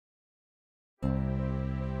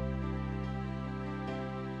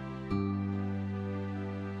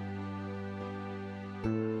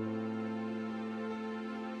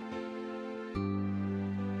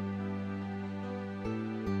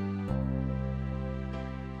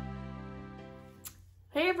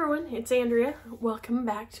Hey everyone, it's Andrea. Welcome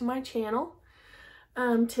back to my channel.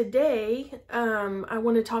 Today, I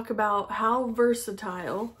want to talk about how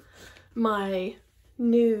versatile my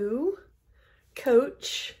new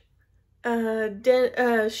Coach Chambray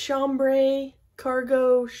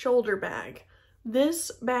cargo shoulder bag.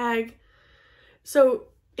 This bag, so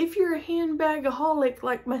if you're a handbagaholic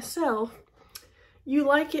like myself, you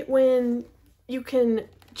like it when you can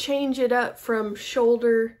change it up from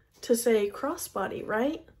shoulder to say crossbody,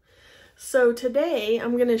 right? So today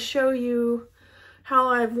I'm going to show you how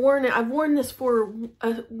I've worn it. I've worn this for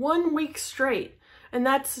 1 week straight, and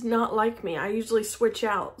that's not like me. I usually switch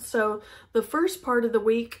out. So the first part of the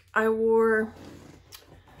week I wore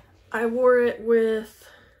it with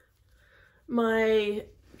my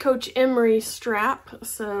Coach Emery strap.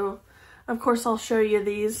 So of course I'll show you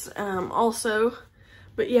these also.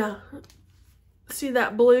 But yeah, see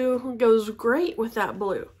that blue goes great with that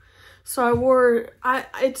blue. So I wore,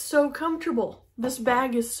 it's so comfortable. This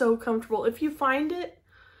bag is so comfortable. If you find it,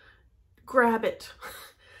 grab it.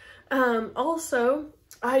 Also,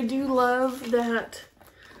 I do love that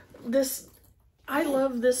I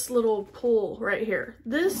love this little pull right here.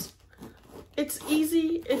 It's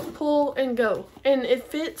easy, it's pull and go. And it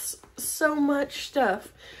fits so much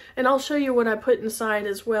stuff. And I'll show you what I put inside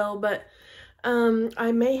as well. But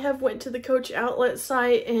I may have went to the Coach outlet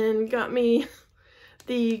site and got me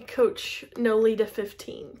the Coach Nolita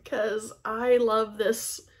 15 because I love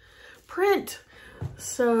this print.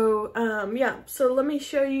 So yeah, so let me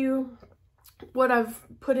show you what I've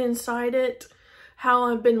put inside it,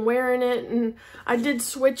 how I've been wearing it. And I did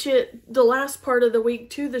switch it the last part of the week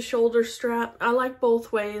to the shoulder strap. I like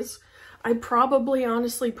both ways. I probably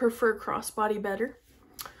honestly prefer crossbody better.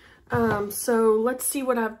 So let's see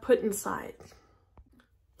what I've put inside.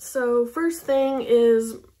 So first thing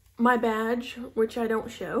is my badge, which I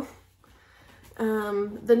don't show.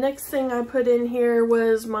 The next thing I put in here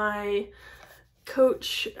was my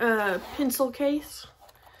Coach pencil case.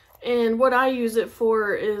 And what I use it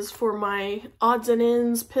for is for my odds and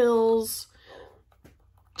ends, pills,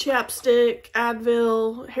 chapstick,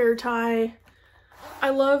 Advil, hair tie. I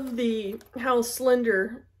love how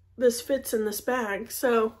slender this fits in this bag.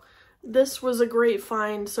 So this was a great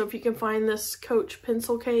find. So if you can find this Coach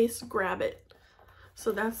pencil case, grab it.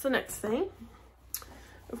 So that's the next thing.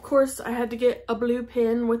 Of course, I had to get a blue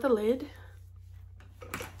pen with a lid.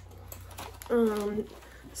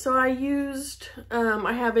 So I used,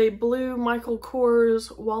 I have a blue Michael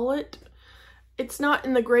Kors wallet. It's not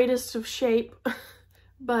in the greatest of shape,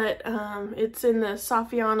 but it's in the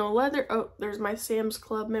Saffiano leather. Oh, there's my Sam's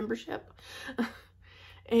Club membership.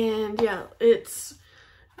 And yeah, it's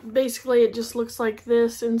basically, it just looks like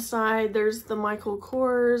this inside. There's the Michael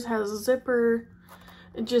Kors, has a zipper.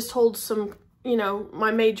 It just holds some, you know,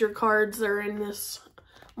 my major cards are in this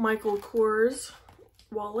Michael Kors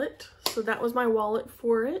wallet. So that was my wallet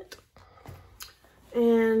for it.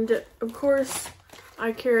 And of course,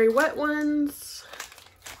 I carry wet ones.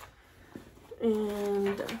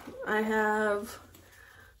 And I have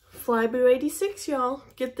Flyboo 86, y'all.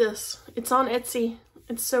 Get this. It's on Etsy.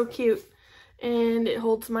 It's so cute. And it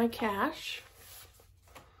holds my cash.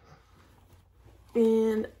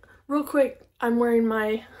 And real quick, I'm wearing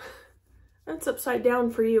my, that's upside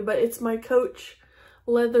down for you, but it's my Coach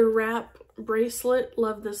leather wrap bracelet.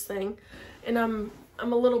 Love this thing. And I'm a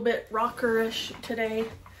little bit rockerish today.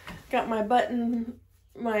 Got my button,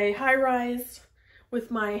 my high rise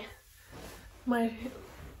with my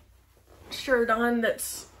shirt on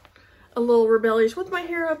that's a little rebellious with my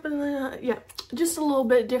hair up, and yeah, just a little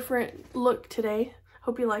bit different look today.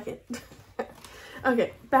 Hope you like it.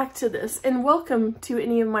 Okay, back to this, and welcome to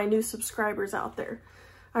any of my new subscribers out there.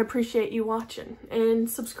 I appreciate you watching and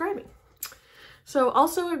subscribing. So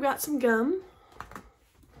also I've got some gum.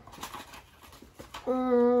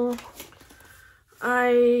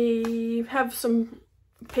 I have some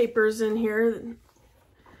papers in here.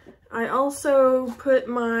 I also put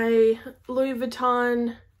my Louis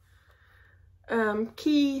Vuitton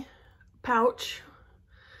key pouch.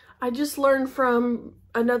 I just learned from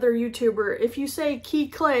another YouTuber, if you say key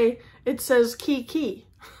clay, it says key.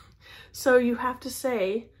 So you have to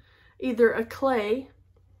say either a clay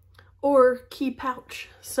or key pouch.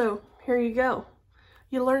 So here you go.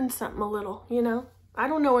 You learned something a little, you know. I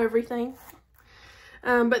don't know everything.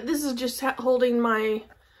 But this is just holding my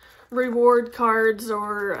reward cards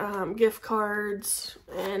or gift cards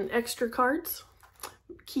and extra cards.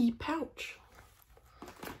 Key pouch.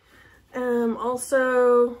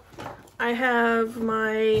 Also, I have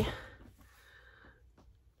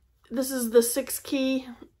this is the 6 key,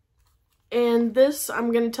 and this,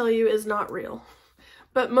 I'm going to tell you, is not real.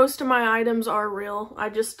 but most of my items are real.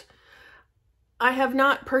 I have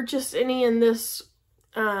not purchased any in this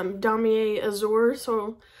Damier Azur,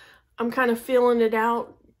 so I'm kind of feeling it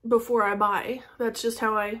out before I buy. That's just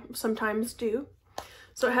how I sometimes do.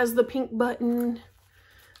 So it has the pink button.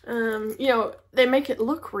 You know, they make it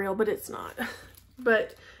look real, but it's not.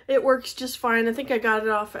 But it works just fine. I think I got it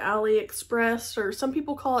off AliExpress, or some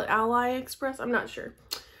people call it AliExpress. I'm not sure.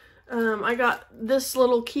 I got this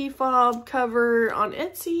little key fob cover on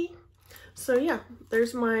Etsy. So yeah,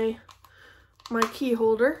 there's my key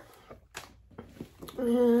holder.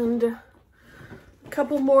 And a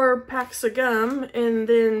couple more packs of gum, and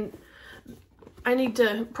then I need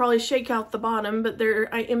to probably shake out the bottom, but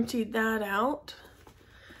I emptied that out.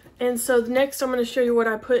 And so next I'm going to show you what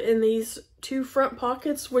I put in these 2 front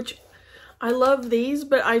pockets, which I love these,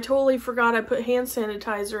 but I totally forgot I put hand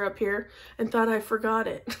sanitizer up here and thought I forgot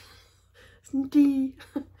it.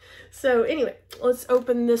 So anyway, let's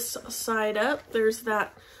open this side up. There's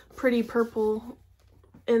that pretty purple,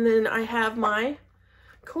 and then I have my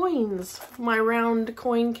coins, my round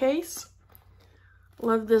coin case.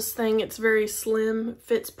 Love this thing. It's very slim,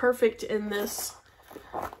 fits perfect in this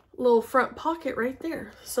little front pocket right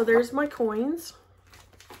there. So there's my coins.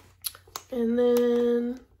 And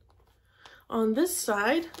then on this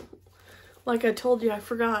side, like I told you I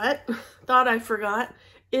forgot, thought I forgot,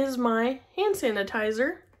 is my hand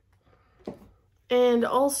sanitizer. And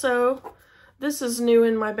also, this is new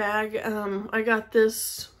in my bag. I got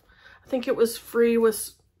this, I think it was free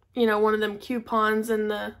with, you know, one of them coupons,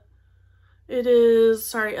 and it is,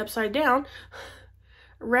 sorry, upside down,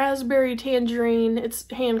 raspberry tangerine. It's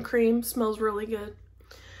hand cream, smells really good.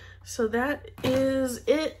 So that is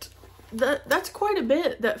it. That's quite a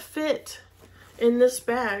bit that fit in this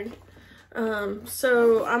bag.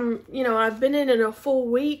 So you know, I've been in it a full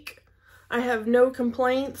week. I have no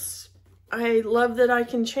complaints. I love that I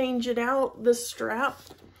can change it out, this strap.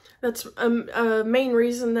 That's a main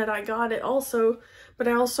reason that I got it also, but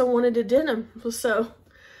I also wanted a denim. So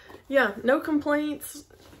yeah, no complaints,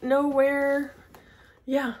 no wear.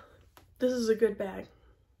 Yeah, this is a good bag.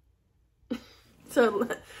 So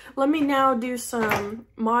let me now do some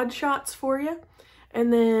mod shots for you,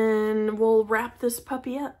 and then we'll wrap this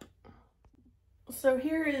puppy up. So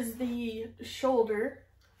here is the shoulder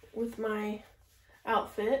with my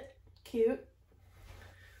outfit. Cute.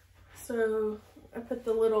 So I put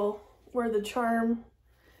the little, where the charm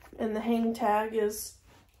and the hang tag is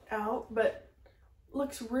out, but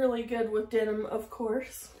looks really good with denim, of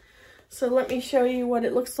course. So let me show you what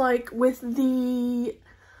it looks like with the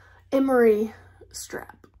emery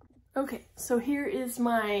strap. Okay, so here is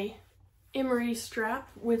my emery strap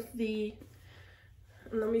with the,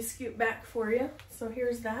 let me scoot back for you. So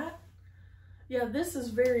here's that. Yeah, this is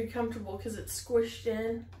very comfortable because it's squished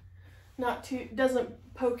in. Not too,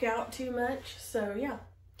 doesn't poke out too much. So yeah,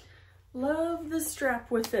 love the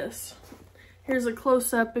strap with this. Here's a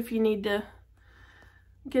close-up if you need to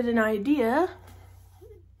get an idea.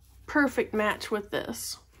 Perfect match with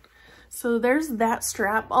this. So there's that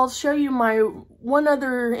strap. I'll show you my one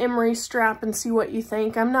other emery strap and see what you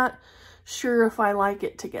think. I'm not sure if I like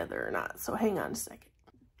it together or not, so hang on a second.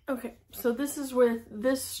 Okay, so this is with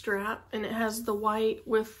this strap, and it has the white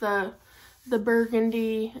with the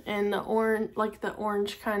burgundy and the orange, like the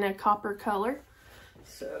orange kind of copper color.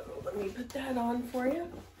 So let me put that on for you.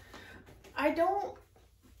 I don't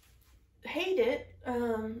hate it.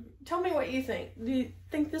 Tell me what you think. Do you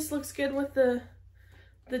think this looks good with the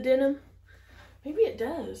denim? Maybe it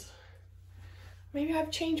does. Maybe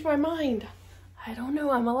I've changed my mind. I don't know.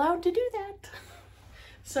 I'm allowed to do that.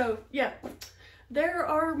 So yeah, there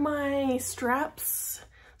are my straps.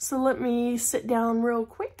 So let me sit down real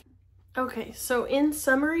quick. Okay, so in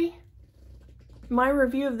summary, my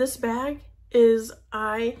review of this bag is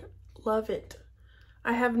I love it.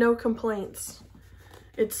 I have no complaints.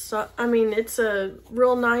 It's, I mean, it's a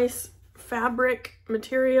real nice fabric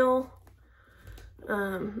material.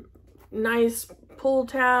 Nice pull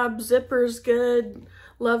tab, zipper's good.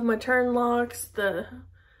 Love my turn locks, the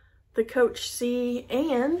Coach C,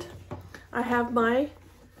 and I have my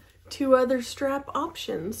 2 other strap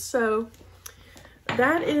options. So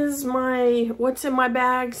that is my what's in my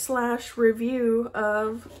bag / review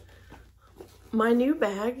of my new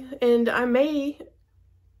bag, and I may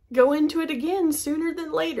go into it again sooner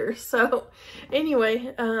than later. So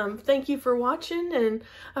anyway, thank you for watching, and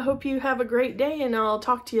I hope you have a great day, and I'll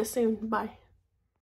talk to you soon. Bye.